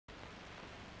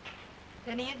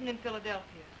Then he isn't in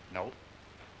Philadelphia. No.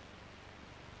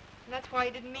 And that's why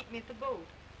he didn't meet me at the boat.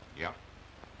 Yeah.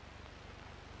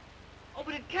 Oh,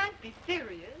 but it can't be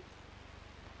serious.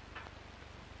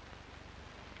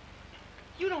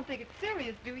 You don't think it's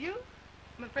serious, do you?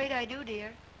 I'm afraid I do,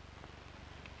 dear.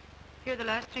 Here are the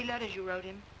last 3 letters you wrote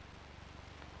him.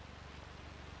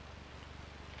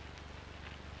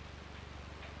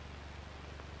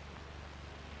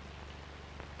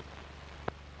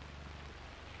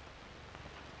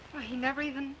 Well, he never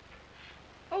even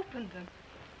opened them.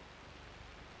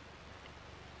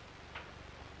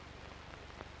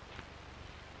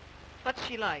 What's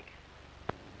she like?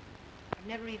 I've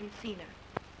never even seen her.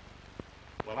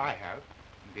 Well, I have.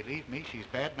 And believe me, she's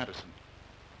bad medicine.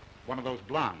 One of those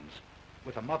blondes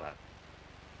with a mother.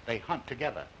 They hunt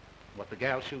together. What the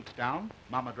gal shoots down,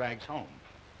 Mama drags home.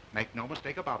 Make no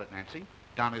mistake about it, Nancy.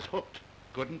 Don is hooked.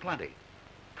 Good and plenty.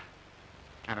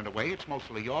 And in a way, it's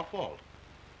mostly your fault.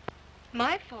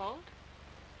 My fault?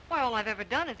 Why, all I've ever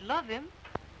done is love him.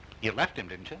 You left him,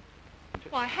 didn't you?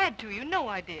 Well, I had to. You know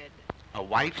I did. A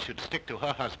wife should stick to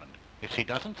her husband. If she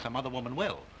doesn't, some other woman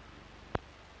will.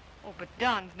 Oh, but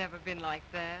Don's never been like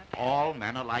that. All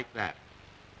men are like that.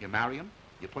 You marry them,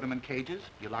 you put them in cages,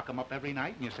 you lock them up every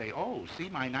night, and you say, oh, see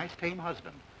my nice tame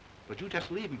husband. But you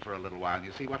just leave him for a little while, and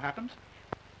you see what happens?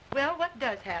 Well, what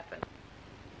does happen?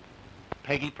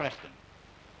 Peggy Preston.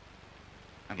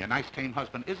 And your nice tame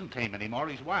husband isn't tame anymore,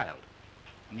 he's wild.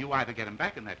 And you either get him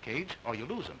back in that cage, or you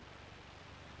lose him.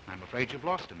 I'm afraid you've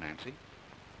lost him, Nancy.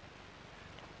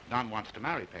 Don wants to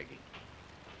marry Peggy.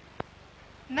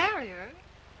 Marry her?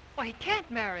 Why, he can't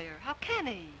marry her. How can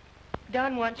he?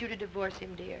 Don wants you to divorce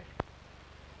him, dear.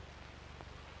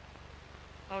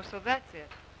 Oh, so that's it.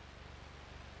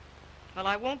 Well,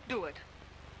 I won't do it.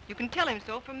 You can tell him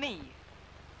so from me.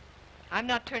 I'm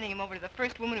not turning him over to the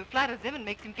first woman who flatters him and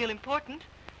makes him feel important.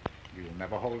 You'll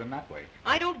never hold him that way.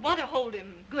 I don't want to hold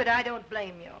him. Good, I don't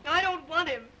blame you. I don't want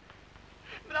him.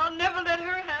 But I'll never let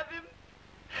her have him.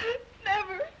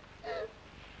 Never.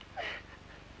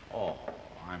 Oh,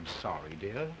 I'm sorry,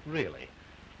 dear, really.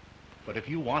 But if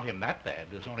you want him that bad,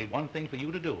 there's only one thing for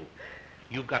you to do.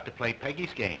 You've got to play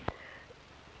Peggy's game.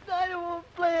 I don't want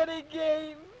to play any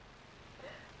game.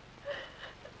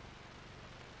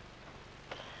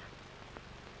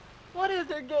 What is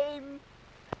her game?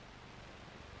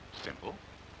 Simple.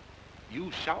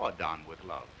 You shower Don with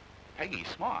love. Peggy's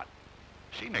smart.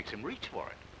 She makes him reach for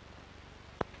it.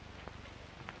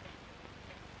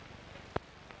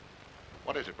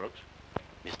 What is it, Brooks?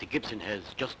 Mr. Gibson has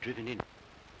just driven in.